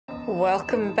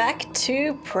Welcome back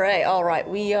to Prey. Alright,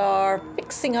 we are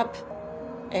fixing up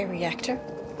a reactor.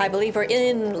 I believe we're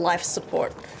in life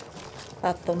support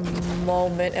at the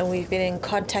moment, and we've been in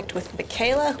contact with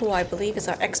Michaela, who I believe is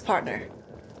our ex-partner.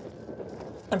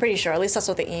 I'm pretty sure, at least that's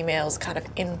what the emails kind of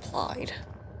implied.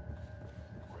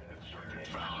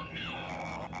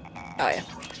 Oh yeah.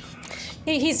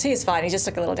 He's fine, he just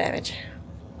took a little damage.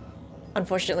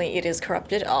 Unfortunately, it is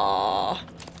corrupted. Aww.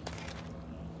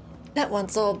 That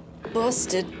one's all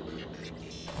busted.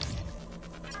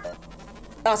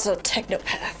 Also, technopath.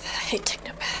 I hate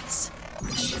technopaths.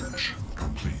 Research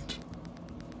complete.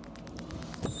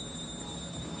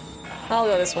 I'll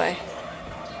go this way.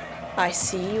 I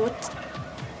see what...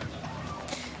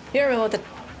 You don't remember what the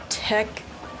tech...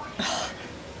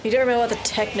 You don't remember what the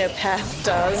technopath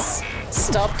does?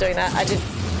 Stop doing that.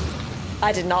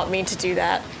 I did not mean to do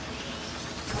that.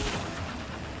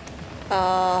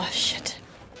 Shit.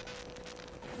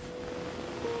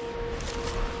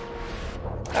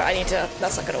 Alright, I need to...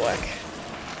 That's not gonna work.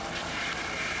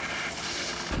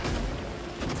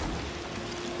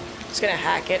 Just gonna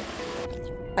hack it.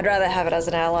 I'd rather have it as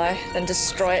an ally than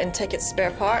destroy it and take its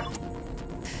spare part.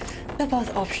 But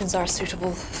both options are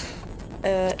suitable.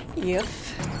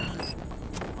 If...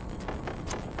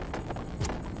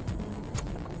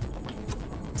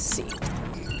 Let's see.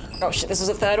 Oh shit, this was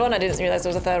a third one? I didn't realize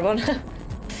there was a third one.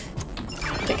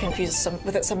 Get confused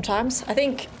with it sometimes. I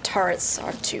think turrets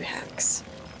are 2 hacks.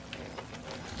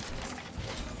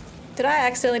 Did I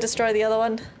accidentally destroy the other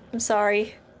one? I'm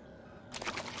sorry.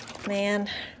 Man.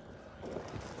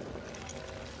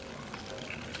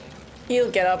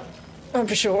 He'll get up, I'm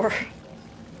sure.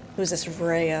 Who's this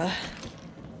Rhea?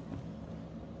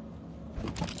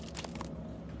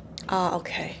 Ah,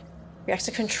 okay.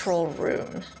 Reactor control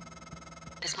room.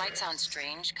 This might sound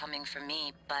strange coming from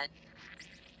me, but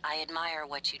I admire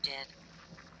what you did.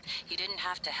 You didn't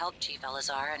have to help Chief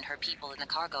Elazar and her people in the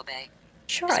cargo bay.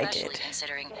 Sure I Especially did.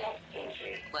 considering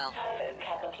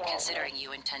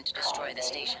you intend to destroy the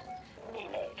station.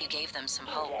 You gave them some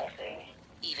hope,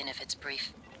 even if it's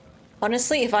brief.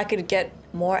 Honestly, if I could get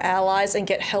more allies and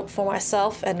get help for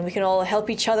myself, and we can all help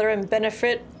each other and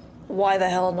benefit, why the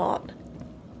hell not?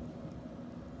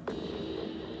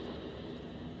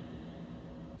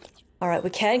 Alright, we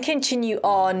can continue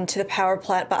on to the power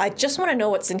plant, but I just want to know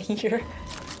what's in here.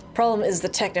 Problem is the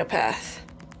technopath.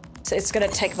 So it's gonna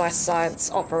take my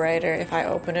science operator if I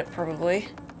open it, probably.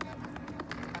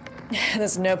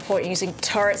 There's no point using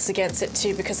turrets against it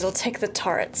too, because it'll take the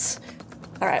turrets.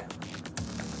 Alright.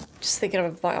 Just thinking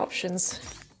of my options.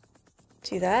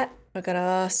 Do that. We're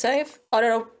gonna save. Oh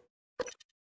no.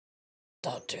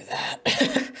 Don't do that.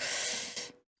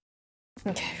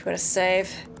 Okay, we're gonna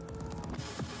save.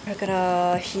 We're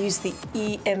gonna use the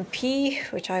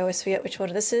EMP, which I always forget which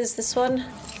one this is. This one.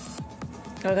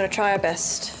 And we're gonna try our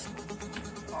best.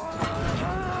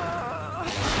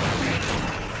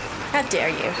 How dare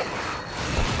you?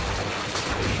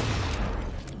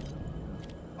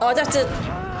 Oh, I'd have to...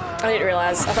 I didn't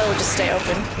realize. I thought it would just stay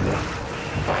open.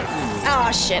 Ah,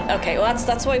 oh, shit. Okay, well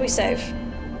that's why we save.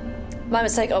 My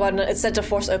mistake. Oh, it said to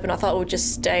force open. I thought it would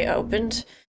just stay opened.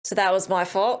 So that was my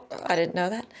fault. I didn't know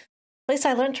that. At least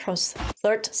I learned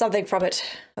something from it.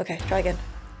 Okay, try again.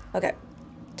 Okay.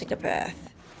 Technopath.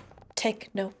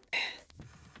 Technopath.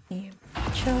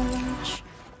 Charge.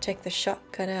 Take the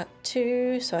shotgun out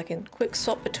too, so I can quick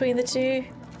swap between the two.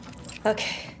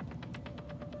 Okay.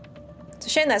 It's a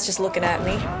shame that's just looking at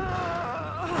me.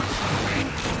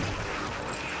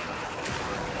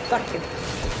 Fuck you.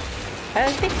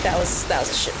 I think that was a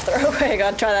shit throw. I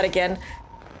gotta try that again.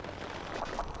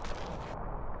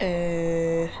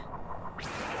 Okay.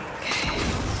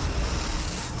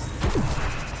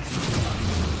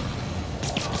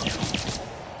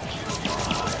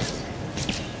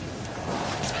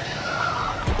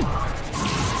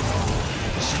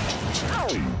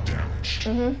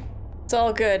 Mm-hmm. It's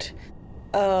all good.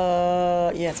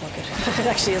 Yeah, it's all good. It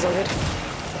actually is all good.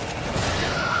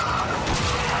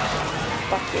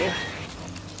 Fuck you.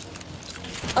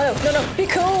 Oh no, be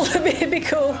cool! Be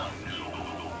cool!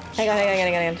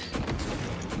 Hang on.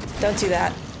 Don't do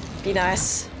that. Be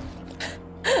nice.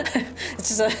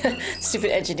 It's just a stupid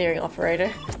engineering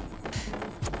operator.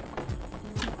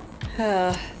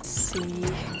 Let's see.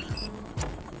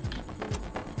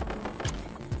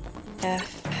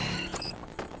 F.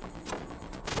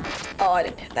 Oh, I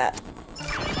didn't hit that.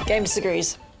 Game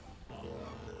disagrees.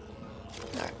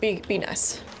 Alright, be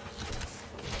nice.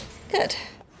 Good.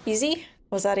 Easy?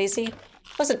 Was that easy?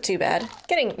 Wasn't too bad.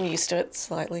 Getting used to it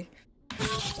slightly.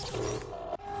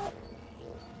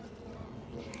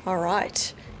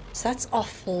 Alright. So that's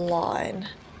offline.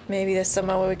 Maybe there's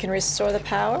somewhere where we can restore the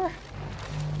power?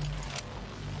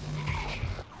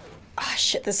 Ah,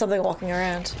 shit, there's something walking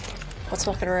around. What's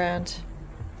walking around?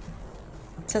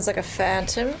 Sounds like a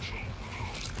phantom.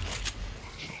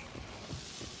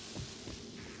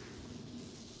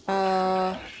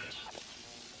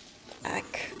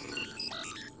 Hack.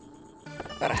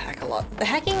 Gotta hack a lot. The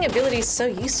hacking ability is so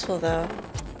useful though.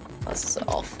 Oh, this is an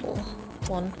awful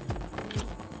one.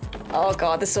 Oh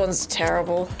god, this one's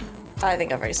terrible. I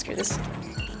think I've already screwed this.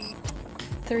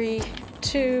 3,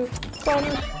 2,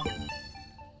 1.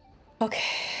 Okay.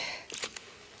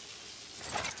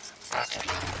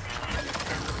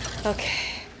 Okay.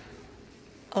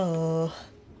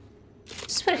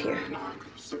 Just put it here.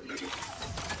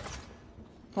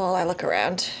 While I look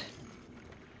around.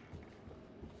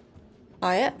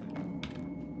 Oh yeah.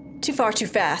 Too far, too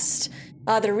fast.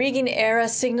 The Regan era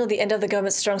signaled the end of the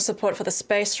government's strong support for the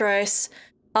space race.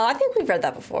 I think we've read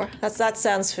that before. That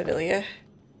sounds familiar.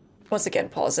 Once again,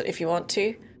 pause it if you want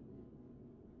to.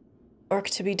 Work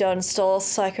to be done. Install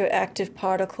psychoactive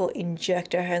particle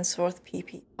injector, henceforth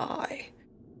PPI.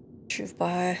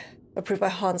 Approved by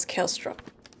Hans Kelstrup.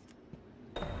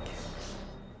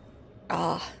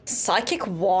 Psychic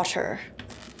water.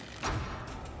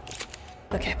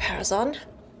 Okay, power's on.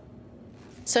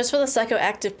 Search for the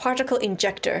psychoactive particle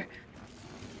injector.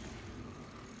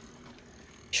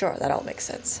 Sure, that all makes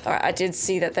sense. Alright, I did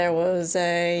see that there was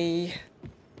a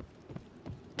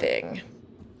thing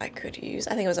I could use.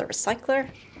 I think it was a recycler.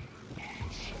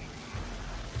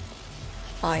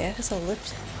 Oh yeah, there's a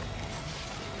lift.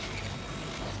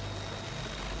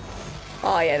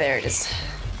 Oh yeah, there it is.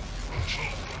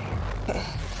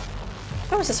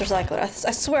 Where was this recycler?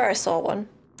 I swear I saw one.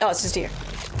 Oh, it's just here.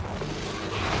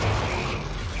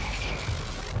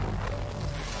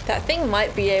 That thing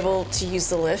might be able to use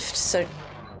the lift, so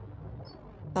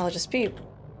I'll just be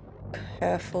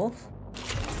careful.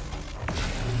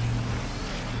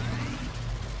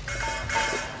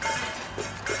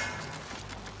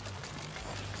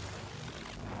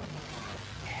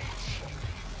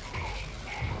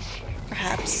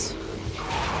 Perhaps.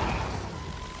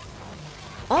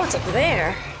 Oh, it's up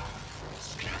there.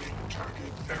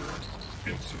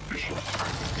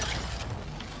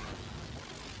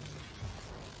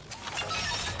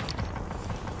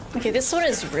 Okay, this one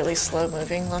is really slow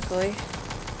moving, luckily.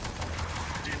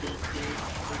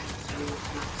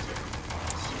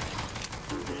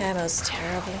 Ammo's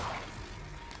terrible.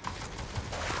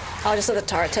 I'll just let the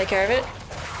turret take care of it.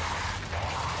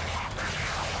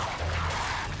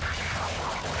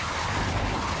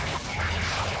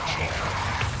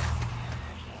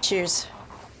 Cheers.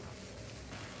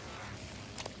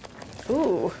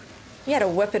 Ooh, he had a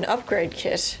weapon upgrade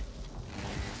kit.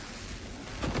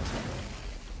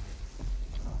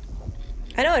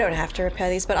 I know I don't have to repair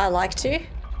these, but I like to.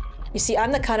 You see,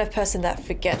 I'm the kind of person that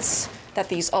forgets that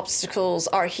these obstacles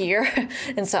are here,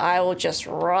 and so I will just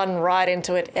run right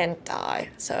into it and die.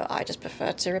 So I just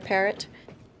prefer to repair it.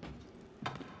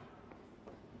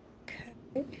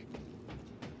 Okay.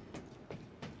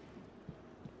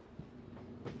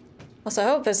 Also, I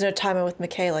hope there's no timer with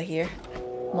Michaela here.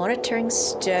 Monitoring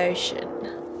station.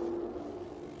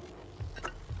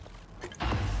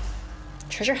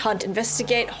 Treasure hunt.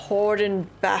 Investigate Horden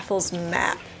baffles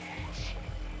map.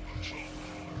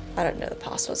 I don't know the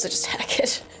password, so just hack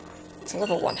it. It's a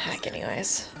level 1 hack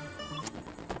anyways.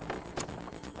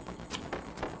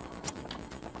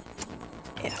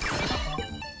 Yeah.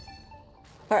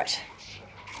 Alright.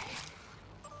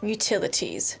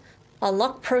 Utilities.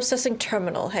 Unlock processing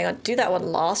terminal. Hang on, do that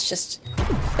one last, just...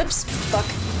 Oops, fuck.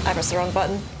 I pressed the wrong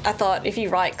button. I thought if you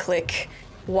right click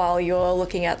while you're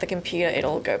looking at the computer,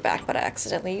 it'll go back, but I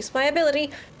accidentally used my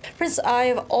ability. Prince,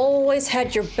 I've always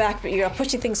had your back, but you're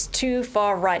pushing things too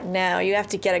far right now. You have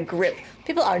to get a grip.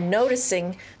 People are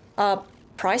noticing.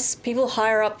 Price, people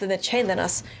higher up than the chain than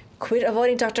us. Quit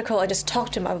avoiding Dr. Cole and just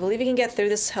talk to him. I believe you can get through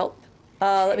this. Help.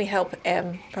 Let me help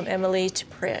M. From Emily to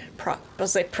Prince.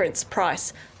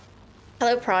 Price.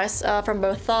 Hello, Price. From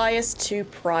Matthias to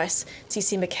Price.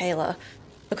 CC Michaela.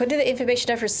 According to the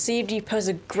information I've received, you pose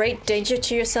a great danger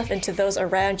to yourself and to those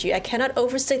around you. I cannot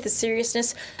overstate the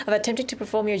seriousness of attempting to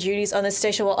perform your duties on this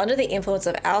station while under the influence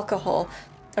of alcohol.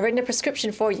 I've written a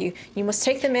prescription for you. You must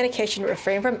take the medication,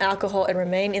 refrain from alcohol, and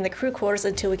remain in the crew quarters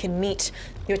until we can meet.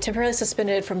 You are temporarily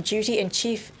suspended from duty, and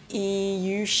Chief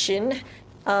Eushin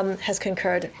has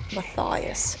concurred.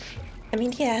 Matthias. I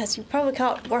mean, yes, you probably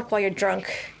can't work while you're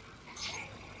drunk.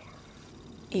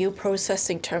 Eel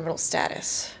processing terminal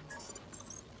status.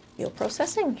 Eel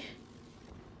processing?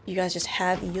 You guys just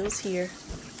have eels here.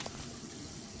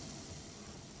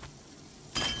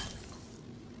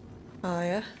 Oh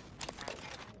yeah.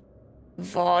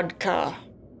 Vodka.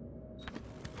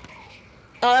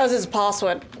 Oh, that was his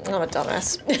password. I'm a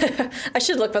dumbass. I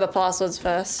should look for the passwords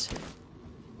first.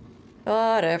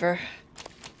 Whatever.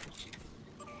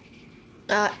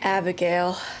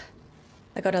 Abigail.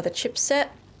 I got another chipset.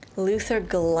 Luther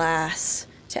Glass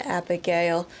to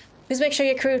Abigail. Please make sure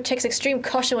your crew takes extreme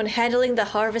caution when handling the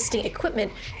harvesting equipment.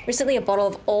 Recently, a bottle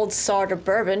of old cider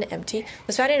bourbon, empty,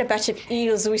 was found in a batch of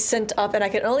eels we sent up, and I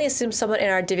can only assume someone in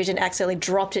our division accidentally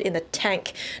dropped it in the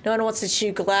tank. No one wants to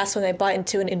chew glass when they bite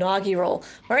into an inaugural,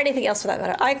 or anything else for that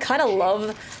matter. I kind of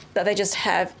love that they just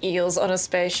have eels on a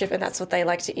spaceship, and that's what they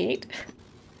like to eat.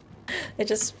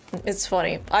 It's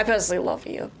funny. I personally love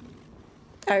eel.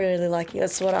 I really like eel.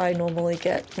 That's what I normally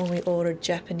get when we order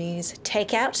Japanese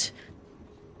takeout.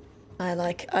 I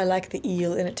like the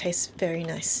eel and it tastes very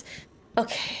nice.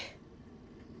 Okay.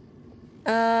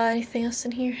 Anything else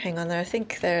in here? Hang on there. I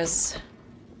think there's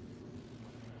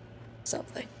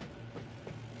something.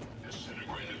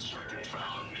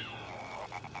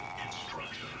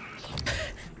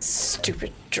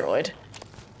 Stupid droid.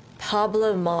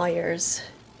 Pablo Myers.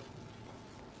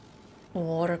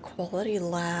 Water quality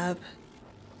lab.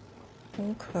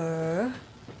 Okay.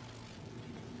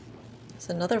 There's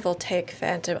another voltaic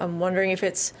phantom. I'm wondering if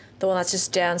it's the one that's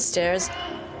just downstairs.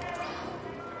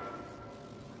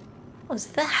 What was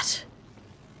that?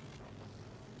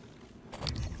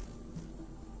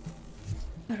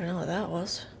 I don't know what that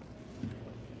was.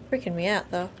 Freaking me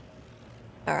out though.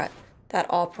 Alright, that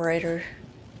operator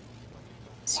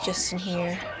is just in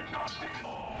here.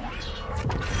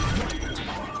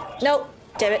 Nope,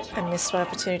 damn it, I missed my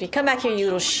opportunity. Come back here, you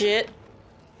little shit.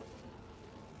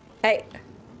 Hey.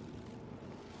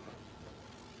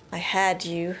 I had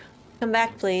you. Come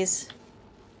back, please.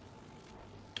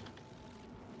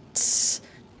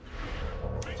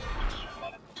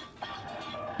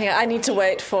 Yeah, I need to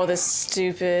wait for this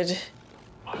stupid...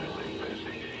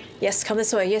 Yes, come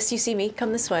this way. Yes, you see me.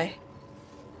 Come this way.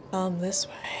 Come this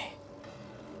way.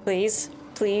 Please.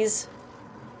 Please.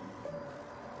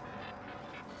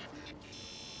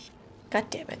 God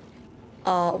damn it.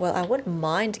 Well, I wouldn't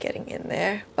mind getting in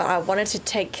there, but I wanted to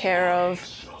take care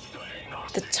of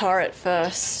the turret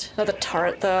first. Not the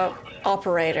turret, the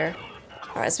operator.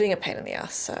 Alright, it's being a pain in the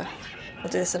ass, so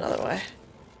we'll do this another way.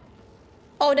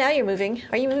 Oh, now you're moving.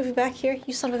 Are you moving back here?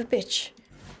 You son of a bitch.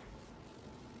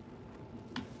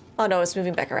 Oh no, it's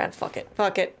moving back around. Fuck it.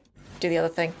 Fuck it. Do the other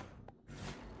thing.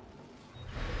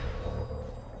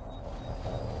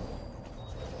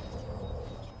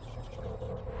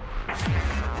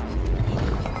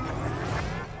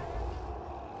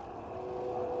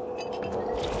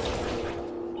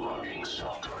 Logging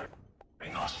software.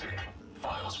 Agnostic.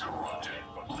 Files corrupted.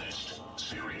 List.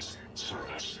 Series.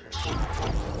 Service.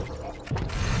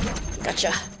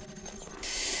 Gotcha.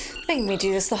 Making me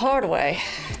do this the hard way.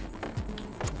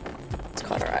 It's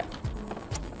quite alright.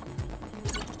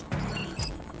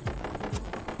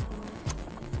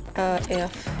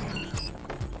 If.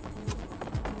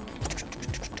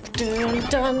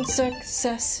 Done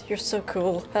success. You're so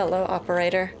cool. Hello,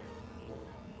 operator.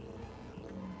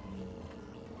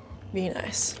 Be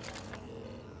nice.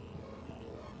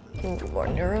 Ooh, more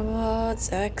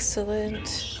neuromods.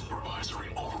 Excellent.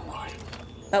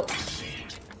 Oh.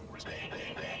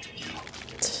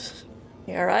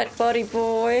 You alright, buddy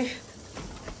boy?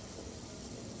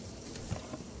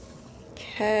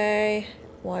 Okay.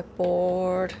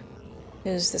 Whiteboard.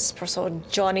 Is this person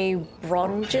Johnny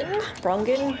Brongin?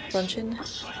 Brongin?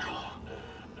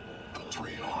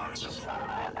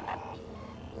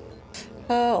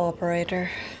 Oh, operator.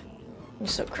 You're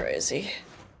so crazy.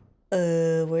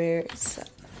 Where is that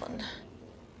one?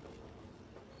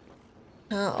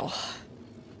 Oh.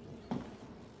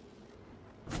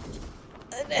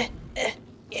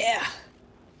 Yeah.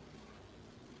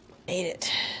 Made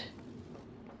it.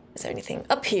 Is there anything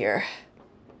up here?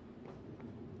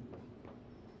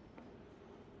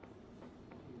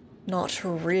 Not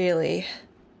really.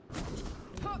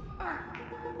 What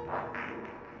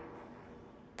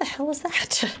the hell was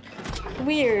that?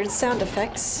 Weird sound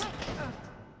effects.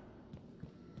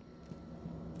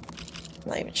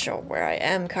 Not even sure where I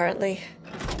am currently.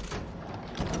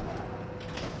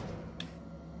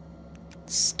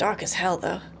 It's dark as hell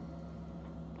though.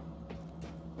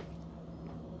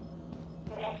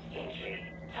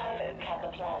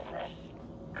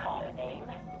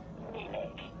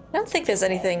 I don't think there's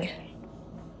anything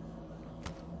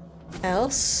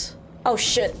else. Oh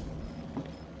shit.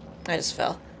 I just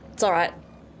fell. It's alright.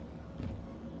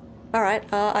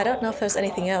 Alright, I don't know if there's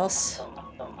anything else.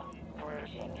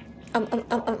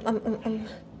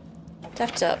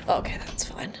 Left up. Oh, okay, that's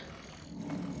fine.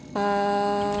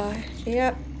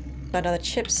 Yep. Got another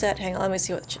chipset. Hang on, let me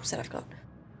see what chipset I've got.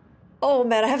 Oh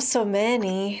man, I have so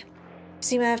many.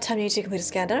 See, I have time needed to complete a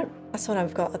scan. That's what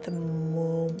I've got at the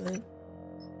moment.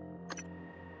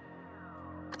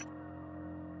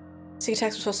 Sea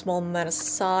attacks with a small amount of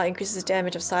psi increases the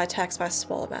damage of psi attacks by a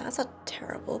small amount. That's not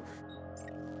terrible.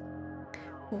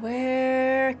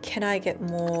 Where can I get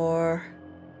more?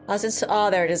 Oh,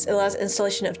 there it is. It allows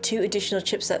installation of 2 additional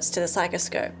chipsets to the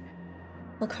psychoscope.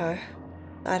 Okay.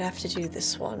 I'd have to do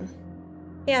this one.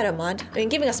 Yeah, I don't mind. I mean,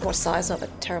 giving us more psi is not a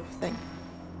terrible thing.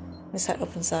 At least that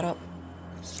opens that up.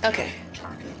 Okay.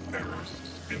 Target errors.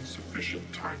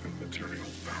 Insufficient type and material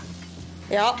found.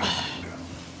 Yep.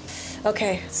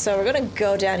 Okay, so we're gonna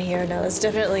go down here now. There's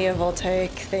definitely a voltaic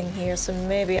thing here, so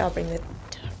maybe I'll bring the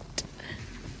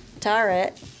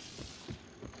turret.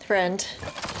 Friend.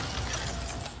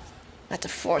 I had to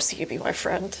force you to be my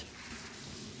friend.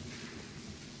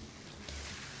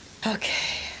 Okay.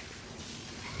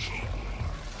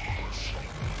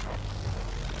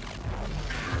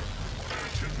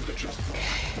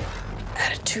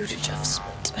 Attitude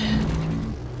adjustment.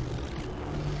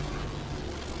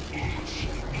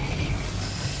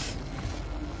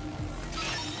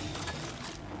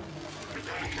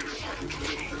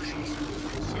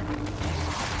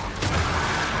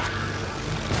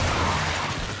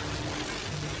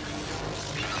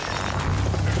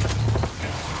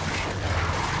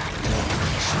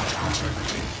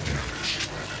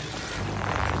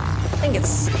 I think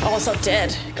it's almost not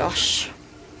dead. Gosh.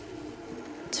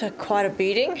 Took quite a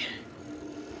beating.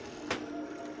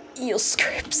 Eel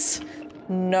scripts.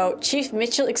 No, Chief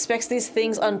Mitchell expects these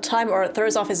things on time or it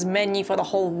throws off his menu for the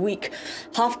whole week.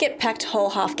 Half get packed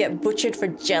whole, half get butchered for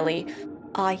jelly.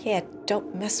 Yeah,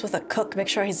 don't mess with a cook. Make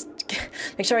sure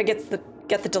I get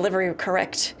the delivery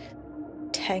correct.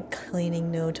 Tank cleaning,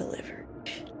 no delivery.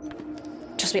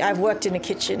 Trust me, I've worked in a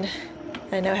kitchen.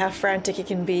 I know how frantic it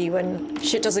can be when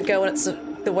shit doesn't go when it's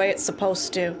the way it's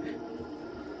supposed to.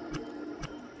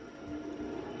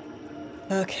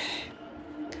 Okay.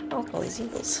 Oh, all these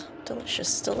eels.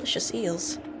 Delicious, delicious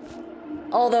eels.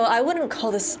 Although I wouldn't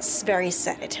call this very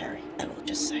sanitary, I will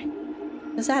just say.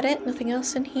 Is that it? Nothing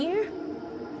else in here?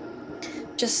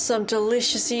 Just some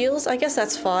delicious eels? I guess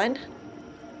that's fine.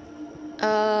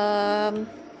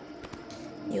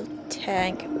 Eel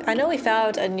tank. I know we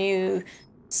found a new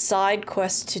side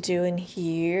quest to do in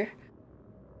here.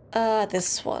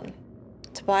 This one.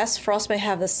 Tobias Frost may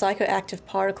have the psychoactive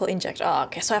particle inject. Oh,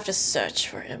 okay, so I have to search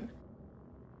for him.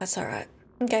 That's alright.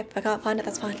 Okay, if I can't find it,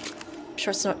 that's fine. I'm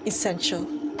sure it's not essential.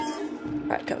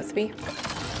 Alright, go with me.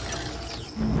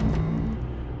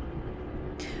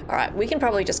 Alright, we can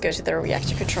probably just go to the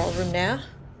reactor control room now.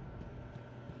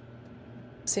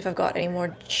 See if I've got any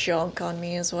more junk on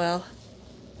me as well.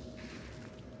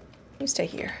 You stay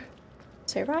here.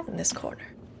 Stay right in this corner.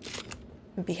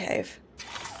 And behave.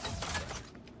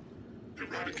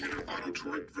 Eradicator auto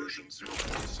turret version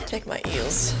 0.7. Take my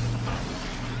eels.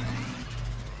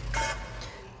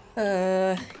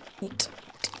 Eat.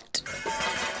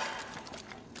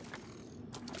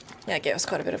 Yeah, it gave us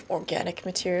quite a bit of organic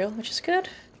material, which is good.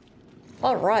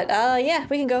 Alright, yeah,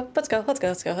 we can go. Let's go.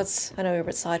 I know we were a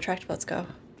bit sidetracked, but let's go.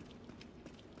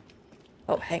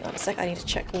 Oh, hang on a sec. I need to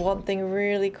check one thing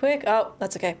really quick. Oh,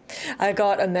 that's okay. I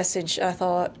got a message, I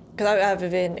thought, because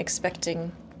I've been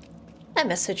expecting a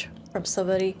message from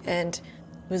somebody, and it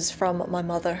was from my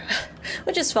mother,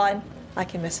 which is fine. I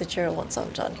can message her once I'm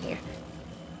done here.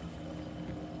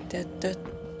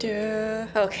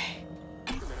 Okay.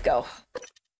 Go.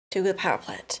 To the power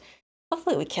plant.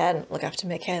 Hopefully we can look after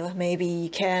Michaela. Maybe you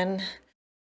can,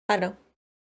 I don't know,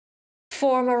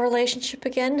 form a relationship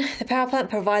again. The power plant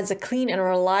provides a clean and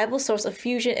reliable source of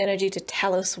fusion energy to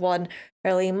Talos 1.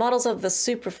 Early models of the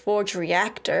Superforge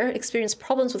reactor experience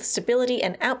problems with stability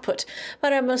and output,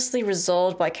 but are mostly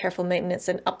resolved by careful maintenance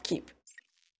and upkeep.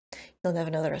 You'll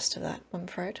never know the rest of that, I'm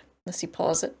afraid, unless you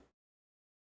pause it.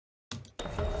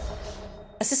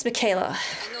 Assist Michaela.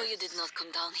 I know you did not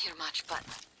come down here much, but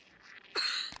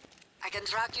I can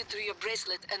track you through your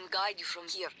bracelet and guide you from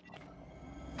here.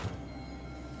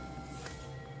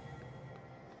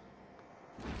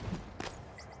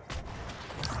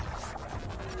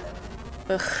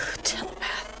 Ugh,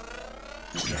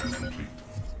 telepath. Scan complete.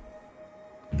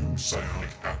 New psionic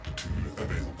aptitude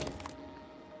available.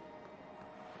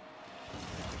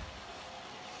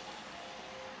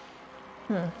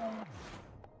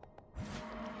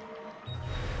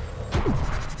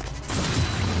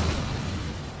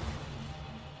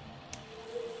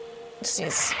 Just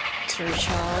needs to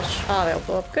recharge. Oh, that'll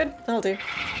blow up. Good, that'll do.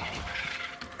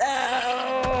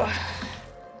 Oh.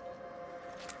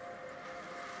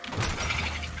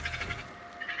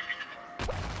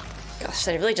 Gosh,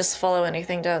 they really just follow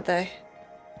anything, don't they?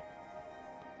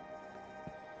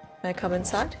 Can I come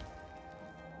inside?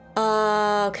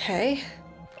 Okay.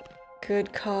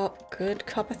 Good cop, good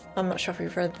cop. I'm not sure if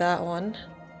we've read that one.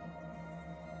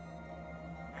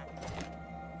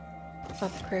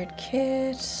 Upgrade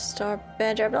kit, star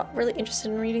badge. I'm not really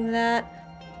interested in reading that.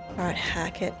 Alright,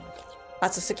 hack it.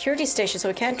 That's a security station, so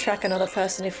we can't track another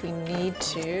person if we need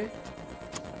to.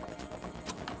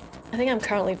 I think I'm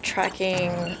currently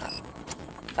tracking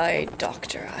a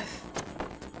doctor. I've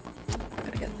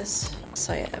gotta get this. Yes,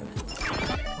 I am.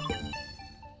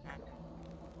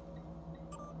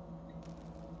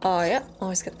 Oh yeah,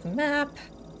 always get the map.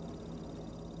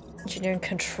 Engineering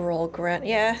control grant,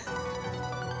 yeah.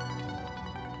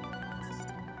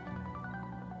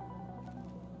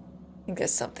 I think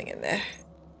there's something in there.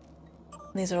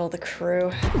 These are all the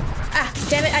crew. Ah,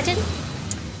 damn it, I didn't.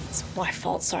 It's my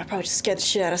fault, sorry, I probably just scared the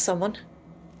shit out of someone.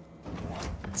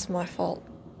 It's my fault.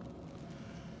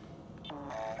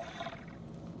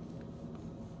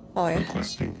 Oh yeah.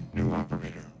 Requesting new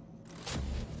operator.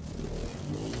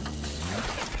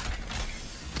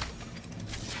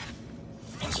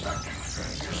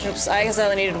 Oops, I guess I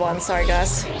only needed one, sorry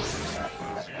guys.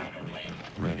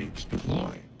 Ready to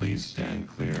deploy. Please stand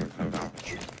clear of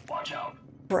altitude. Watch out.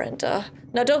 Brenda.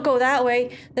 No, don't go that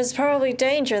way. There's probably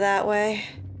danger that way.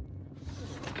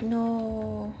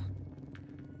 No.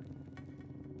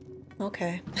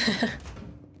 Okay.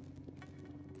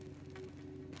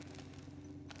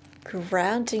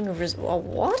 Grounding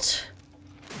what?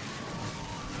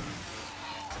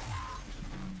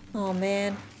 Oh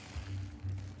man.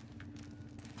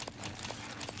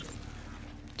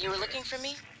 You were looking for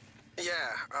me? Yeah,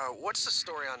 what's the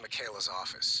story on Michaela's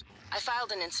office? I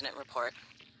filed an incident report.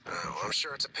 Oh, I'm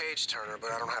sure it's a page turner,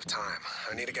 but I don't have time.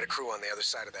 I need to get a crew on the other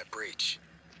side of that breach.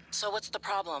 So what's the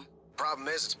problem? Problem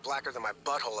is, it's blacker than my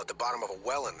butthole at the bottom of a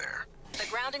well in there. The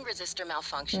grounding resistor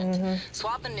malfunctioned.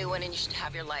 Swap a new one and you should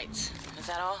have your lights. Is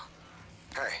that all?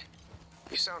 Hey,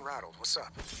 you sound rattled. What's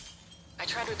up? I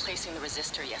tried replacing the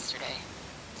resistor yesterday.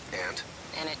 And?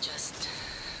 It just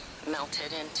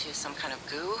melted into some kind of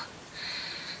goo.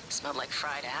 Smelled like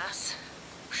fried ass.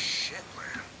 Shit,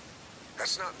 man.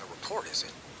 That's not in the report, is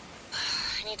it?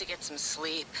 I need to get some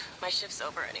sleep. My shift's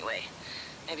over anyway.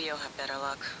 Maybe you'll have better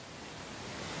luck.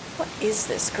 What is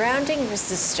this? Grounding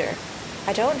resistor.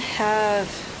 I don't have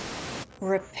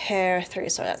repair 3,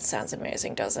 so that sounds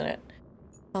amazing, doesn't it?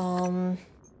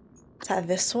 Is that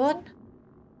this one?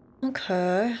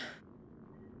 Okay.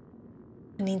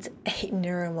 It needs 8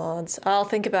 neuromods. I'll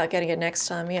think about getting it next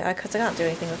time, yeah, because I can't do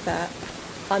anything with that.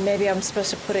 Maybe I'm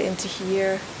supposed to put it into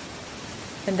here,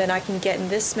 and then I can get in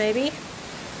this, maybe?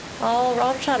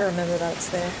 I'll try to remember that it's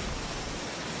there.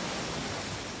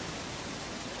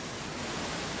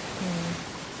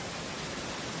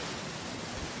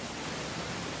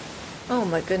 Oh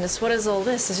my goodness, what is all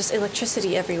this? There's just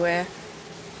electricity everywhere.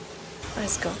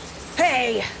 Let's go.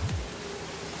 Hey!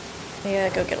 Yeah,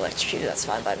 go get electrocuted, that's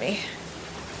fine by me.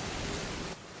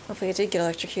 Hopefully I did get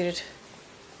electrocuted.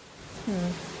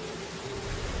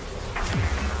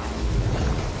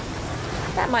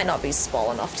 That might not be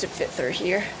small enough to fit through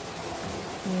here.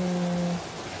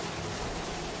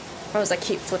 Or as I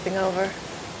keep flipping over.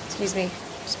 Excuse me.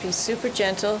 Just be super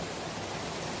gentle.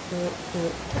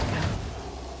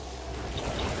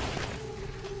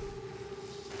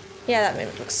 Yeah, that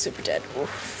made me look super dead.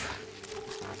 Oof.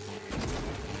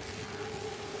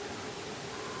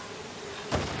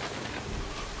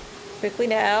 Quickly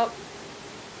now.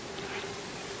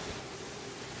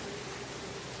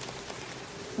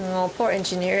 Oh, poor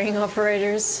engineering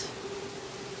operators.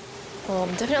 Well,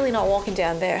 I'm definitely not walking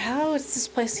down there. How is this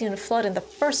place even flood in the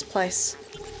first place?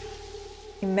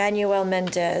 Emmanuel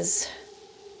Mendez.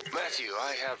 Matthew,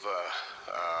 I have a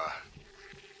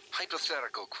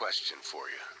hypothetical question for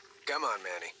you. Come on,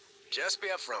 Manny. Just be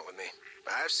upfront with me.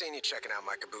 I've seen you checking out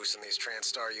my caboose in these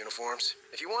TranStar uniforms.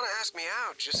 If you want to ask me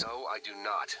out, just... No, I do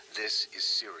not. This is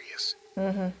serious.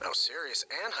 Oh, serious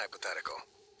and hypothetical.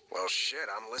 Well, shit,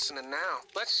 I'm listening now.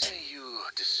 Let's say you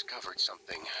discovered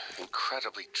something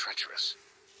incredibly treacherous.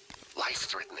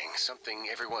 Life-threatening, something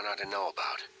everyone ought to know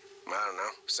about. I don't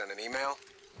know. Send an email?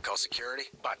 Call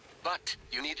security? But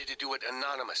you needed to do it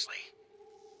anonymously.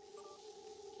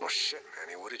 Well, shit,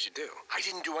 Manny, what did you do? I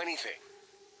didn't do anything.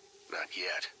 Not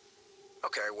yet.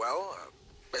 Okay, well,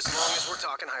 as long as we're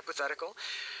talking hypothetical,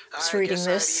 Just I reading guess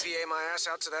this. I'd EVA my ass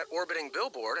out to that orbiting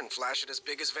billboard and flash it as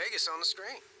big as Vegas on the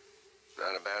screen.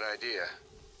 Not a bad idea.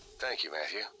 Thank you,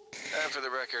 Matthew. And for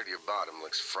the record, your bottom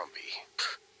looks frumpy.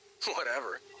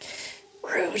 Whatever.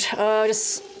 Rude.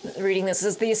 Just reading this. It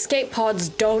says, the escape pods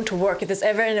don't work. If there's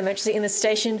ever an emergency in the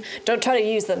station, don't try to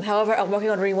use them. However, I'm working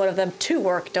on reading one of them to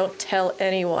work. Don't tell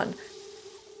anyone.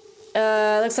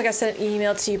 Looks like I sent an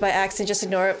email to you by accident. Just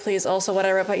ignore it, please. Also, what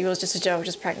I wrote about you was just a joke.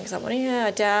 Just pranking someone. Yeah,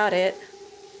 I doubt it.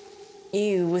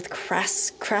 Ew, with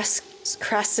Krasikov?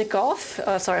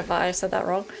 Oh, sorry if I said that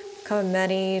wrong. Come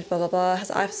many, blah, blah, blah. Has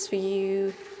eyes for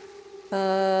you.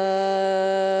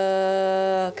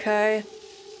 Okay.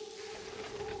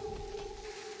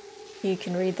 You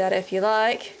can read that if you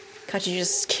like. Can't you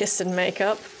just kiss and make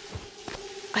up?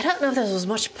 I don't know if there was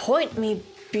much point me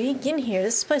being in here.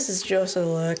 This place is just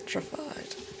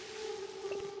electrified.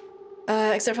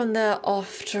 Except from the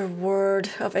afterword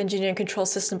of engineering control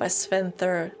system by Sven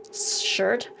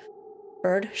Shirt.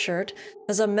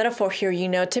 There's a metaphor here, you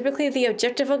know. Typically, the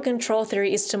objective of control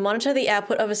theory is to monitor the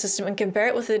output of a system and compare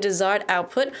it with the desired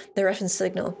output, the reference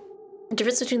signal. The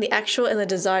difference between the actual and the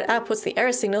desired outputs, the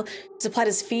error signal, is applied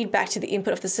as feedback to the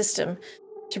input of the system.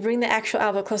 To bring the actual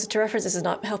output closer to reference, this is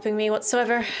not helping me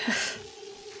whatsoever.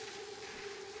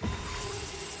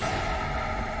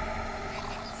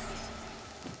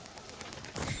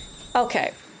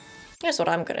 Okay, here's what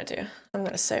I'm gonna do. I'm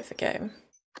gonna save the game.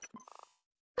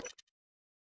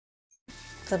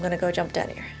 So I'm gonna go jump down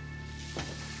here.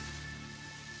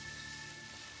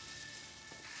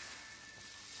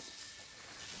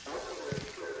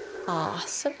 Ah,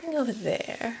 something over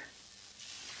there.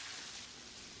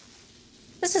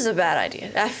 This is a bad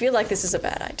idea. I feel like this is a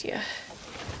bad idea.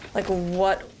 Like,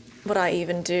 what would I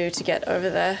even do to get over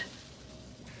there?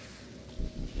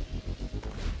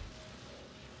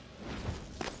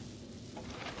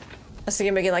 I was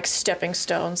thinking making like stepping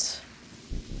stones.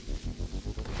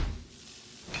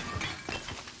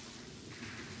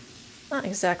 Not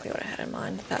exactly what I had in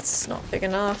mind. That's not big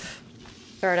enough.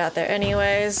 Throw it out there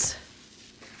anyways.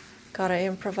 Gotta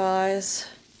improvise.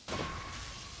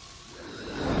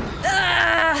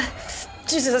 Ah!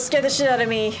 Jesus, that scared the shit out of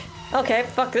me. Okay,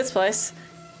 fuck this place.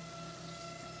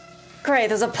 Great,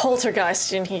 there's a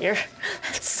poltergeist in here.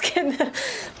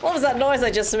 What was that noise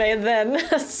I just made then?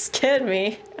 That scared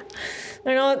me.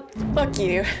 You know what? Fuck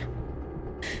you.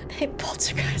 I hate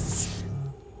poltergeists.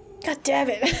 God damn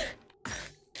it.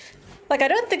 Like, I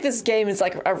don't think this game is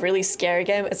like a really scary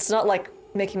game. It's not like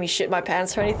making me shit my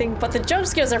pants or anything, but the jump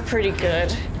scares are pretty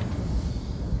good.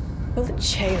 Oh, the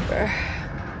chamber.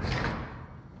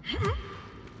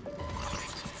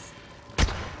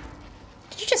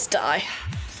 Did you just die?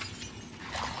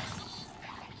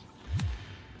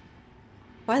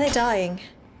 Why are they dying?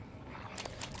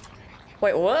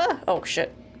 Wait, what? Oh,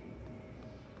 shit.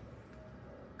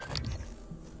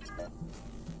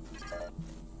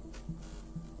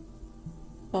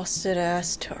 Busted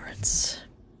ass turrets.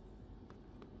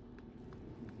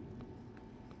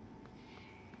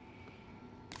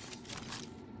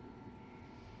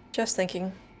 Just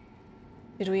thinking.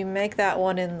 Did we make that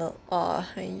one in the... Are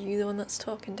you the one that's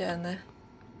talking down there?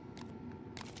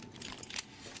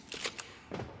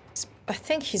 I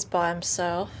think he's by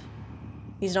himself.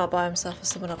 He's not by himself, there's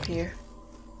someone up here.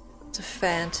 It's a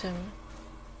phantom.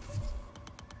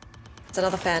 It's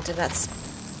another phantom, that's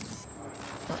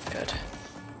not good.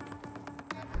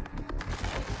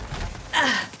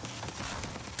 Ah!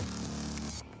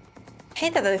 I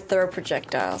hate that they throw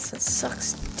projectiles, it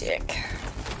sucks dick.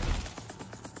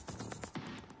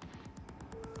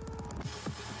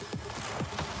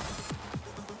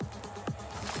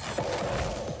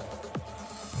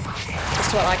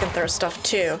 Just well, I can throw stuff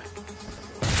too.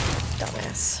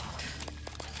 Dumbass.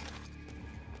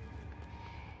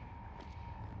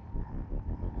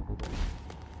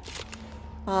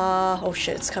 Oh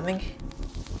shit, it's coming.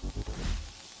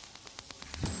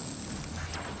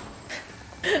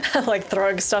 I like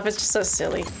throwing stuff, it's just so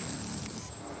silly.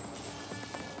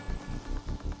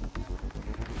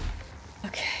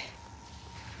 Okay.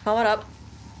 Coming up.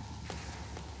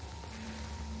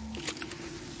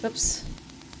 Oops.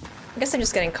 I guess I'm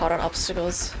just getting caught on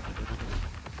obstacles.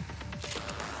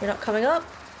 You're not coming up?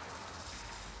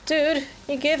 Dude,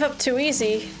 you gave up too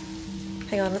easy.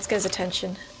 Hang on, let's get his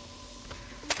attention.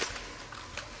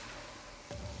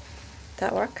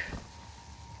 That work?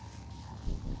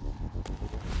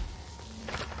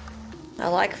 I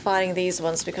like fighting these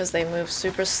ones because they move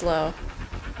super slow.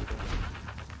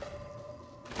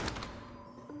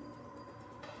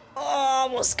 Oh,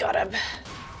 almost got him.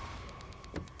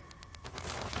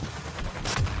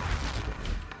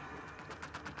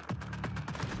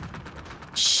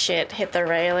 Shit, hit the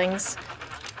railings.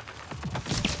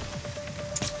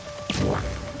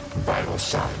 Vital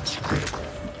signs critical.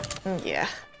 Yeah.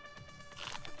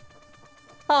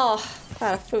 Oh,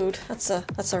 out of food. That's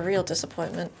a real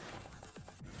disappointment.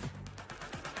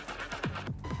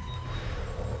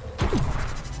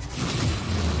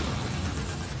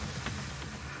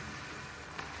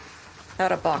 How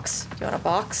about a box? Do you want a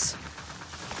box?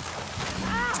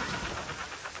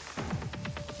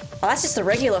 Oh, that's just a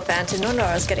regular fountain. No,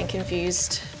 I was getting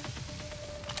confused.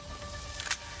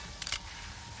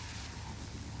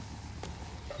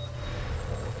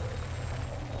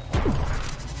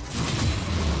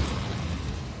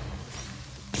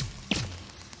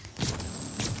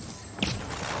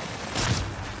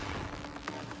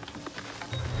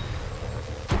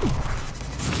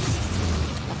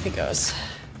 Off he goes.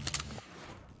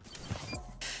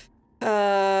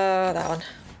 That one.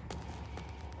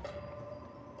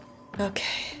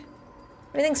 Okay.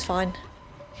 Everything's fine.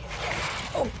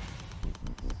 Oh.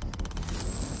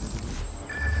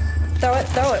 Throw it,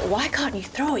 throw it. Why can't you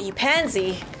throw it, you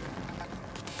pansy?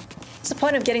 What's the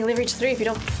point of getting leverage 3 if you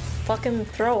don't fucking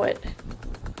throw it?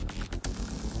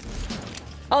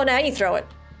 Oh, now you throw it.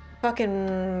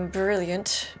 Fucking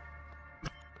brilliant.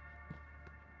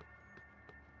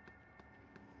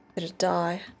 Did it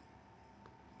die?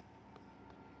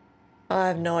 I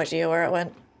have no idea where it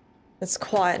went. It's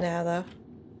quiet now, though.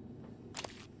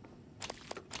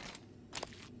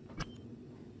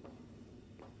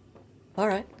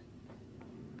 Alright.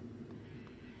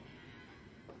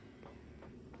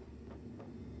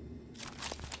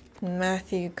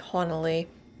 Matthew Connolly.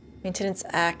 Maintenance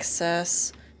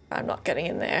access. I'm not getting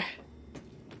in there.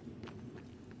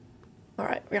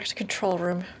 Alright, reactor control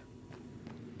room.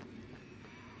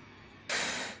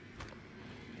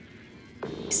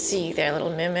 See you there, little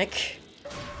mimic.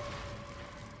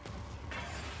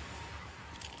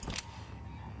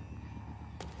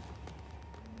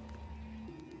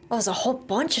 Oh, there's a whole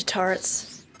bunch of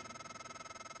turrets.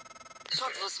 So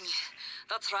it was me.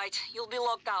 That's right. You'll be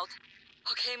locked out.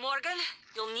 Okay, Morgan.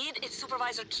 You'll need a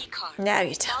supervisor keycard. Now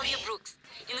you tell me. Talia Brooks,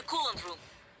 in the coolant room.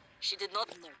 She did not.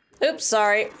 Oops,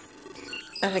 sorry.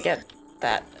 I forget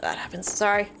that happens.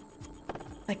 Sorry.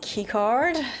 A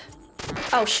keycard?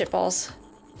 Oh, shitballs.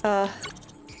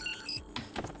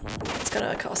 It's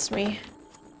gonna cost me.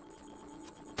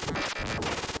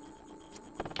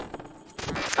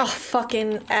 Oh,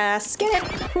 fucking ass. Get it!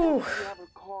 Whew.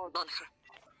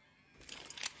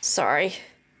 Sorry.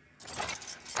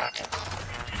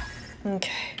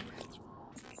 Okay.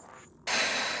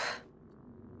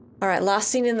 Alright, last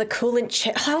seen in the coolant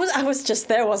chair. I was just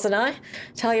there, wasn't I?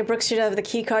 Talia Brooks should have the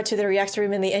keycard to the reactor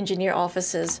room in the engineer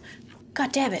offices.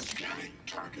 God damn it. Scanning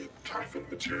target typhon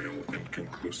material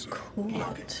inconclusive.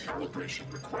 Logging calibration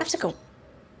I have to request. go.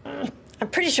 I'm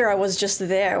pretty sure I was just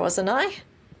there, wasn't I?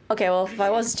 Okay, well, if I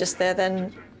was just there,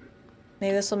 then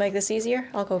maybe this will make this easier.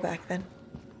 I'll go back then.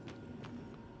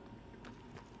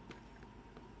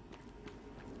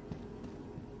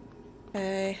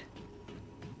 Okay.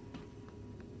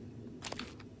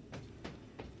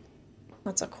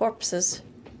 Lots of corpses.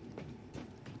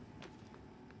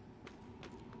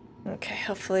 Okay,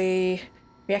 hopefully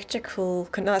reactor cool.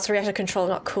 No, that's reactor control,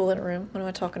 not coolant room. What am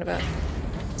I talking about?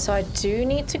 So I do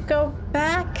need to go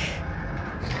back.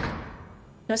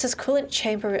 No, it says coolant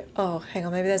chamber. Oh, hang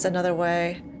on, maybe there's another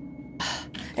way.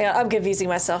 Hang on, I'm confusing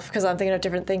myself because I'm thinking of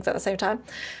different things at the same time.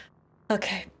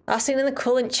 Okay, last seen in the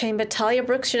coolant chamber. Talia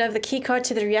Brooks should have the keycard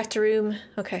to the reactor room.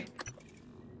 Okay.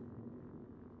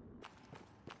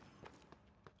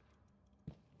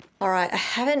 Alright, I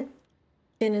haven't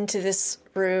been into this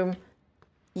room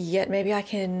yet. Maybe I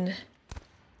can...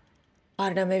 I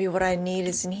don't know, maybe what I need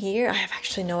is in here? I have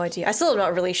actually no idea. I still am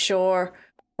not really sure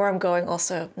where I'm going.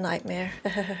 Also, nightmare.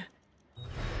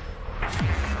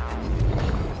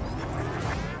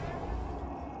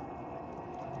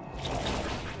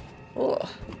 Oh, all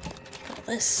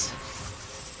this.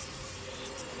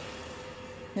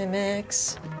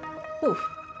 Mimics. Ooh.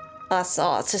 That's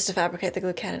all. It's just to fabricate the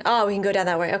glue cannon. Oh, we can go down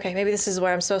that way. Okay, maybe this is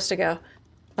where I'm supposed to go.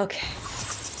 Okay.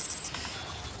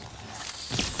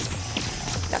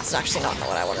 That's actually not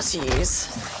what I wanted to use.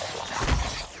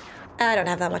 I don't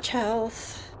have that much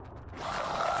health.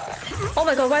 Oh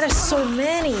my god, why are there so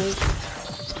many?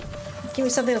 Give me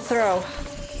something to throw.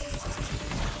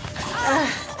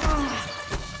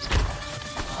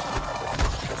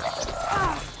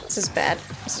 This is bad.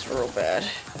 This is real bad.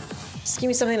 Just give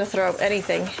me something to throw.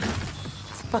 Anything.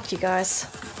 Fuck you guys.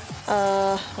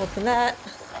 Open that.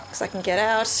 Because I can get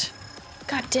out.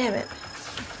 God damn it.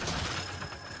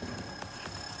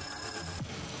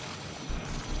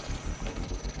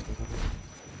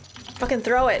 Fucking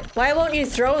throw it. Why won't you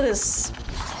throw this?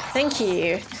 Thank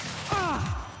you.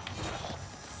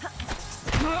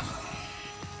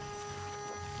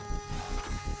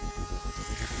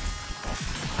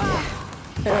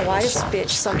 I don't know why this bitch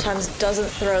sometimes doesn't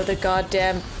throw the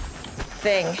goddamn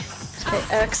thing.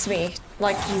 It irks me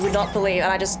like you would not believe,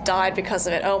 and I just died because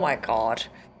of it. Oh my god.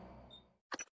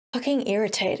 Fucking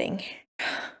irritating.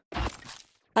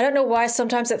 I don't know why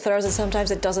sometimes it throws and sometimes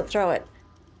it doesn't throw it.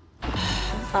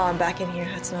 Oh, I'm back in here.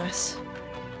 That's nice.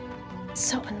 It's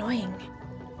so annoying.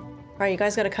 Alright, you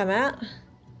guys gotta come out?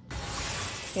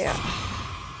 Yeah.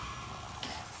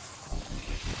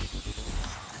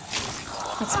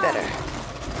 That's better.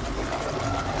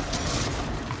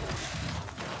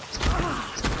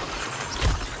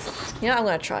 You know, I'm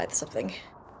gonna try something.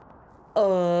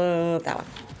 That one.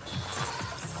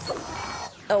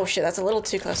 Oh shit, that's a little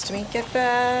too close to me. Get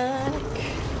back.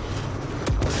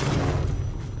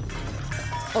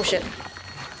 Oh shit.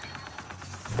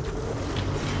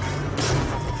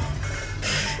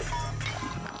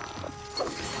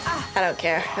 I don't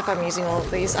care if I'm using all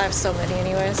of these. I have so many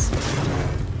anyways.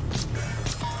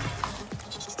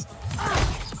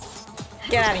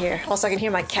 Get out of here. Also, I can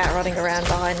hear my cat running around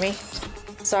behind me.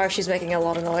 Sorry if she's making a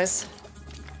lot of noise.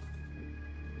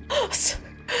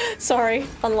 Sorry,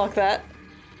 unlock that.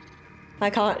 I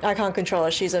can't control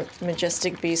her. She's a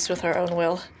majestic beast with her own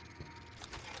will.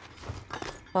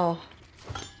 Oh.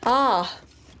 Ah!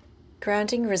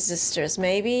 Grounding resistors.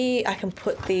 Maybe I can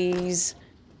put these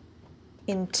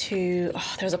into...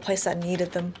 Oh, there's a place that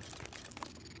needed them.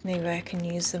 Maybe I can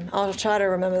use them. I'll try to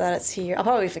remember that it's here. I'll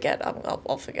probably forget.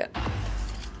 I'll forget.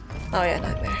 Oh yeah,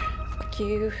 nightmare. Fuck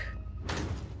you.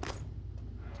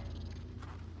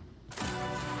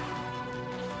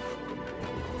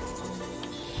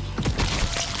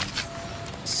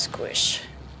 Squish.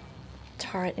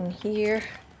 Turret in here.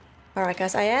 Alright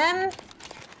guys, I am...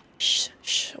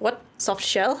 What? Soft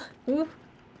shell? Ooh.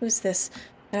 Who's this?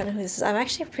 I don't know who this is. I'm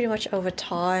actually pretty much over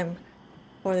time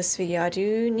for this video. I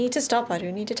do need to stop. I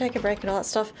do need to take a break and all that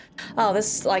stuff. Oh,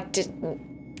 this like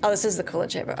didn't... Oh, this is the coolant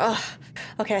chamber. Oh,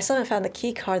 okay. I still haven't found the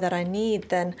key card that I need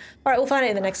then. Alright, we'll find it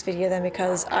in the next video then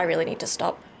because I really need to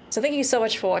stop. So thank you so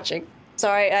much for watching.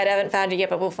 Sorry, I haven't found it yet,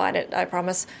 but we'll find it. I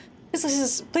promise.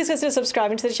 Please consider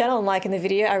subscribing to the channel and liking the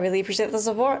video. I really appreciate the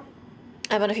support.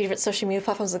 I'm on a few different social media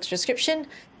platforms in the description.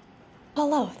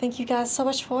 Hello, thank you guys so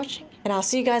much for watching, and I'll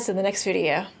see you guys in the next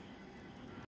video.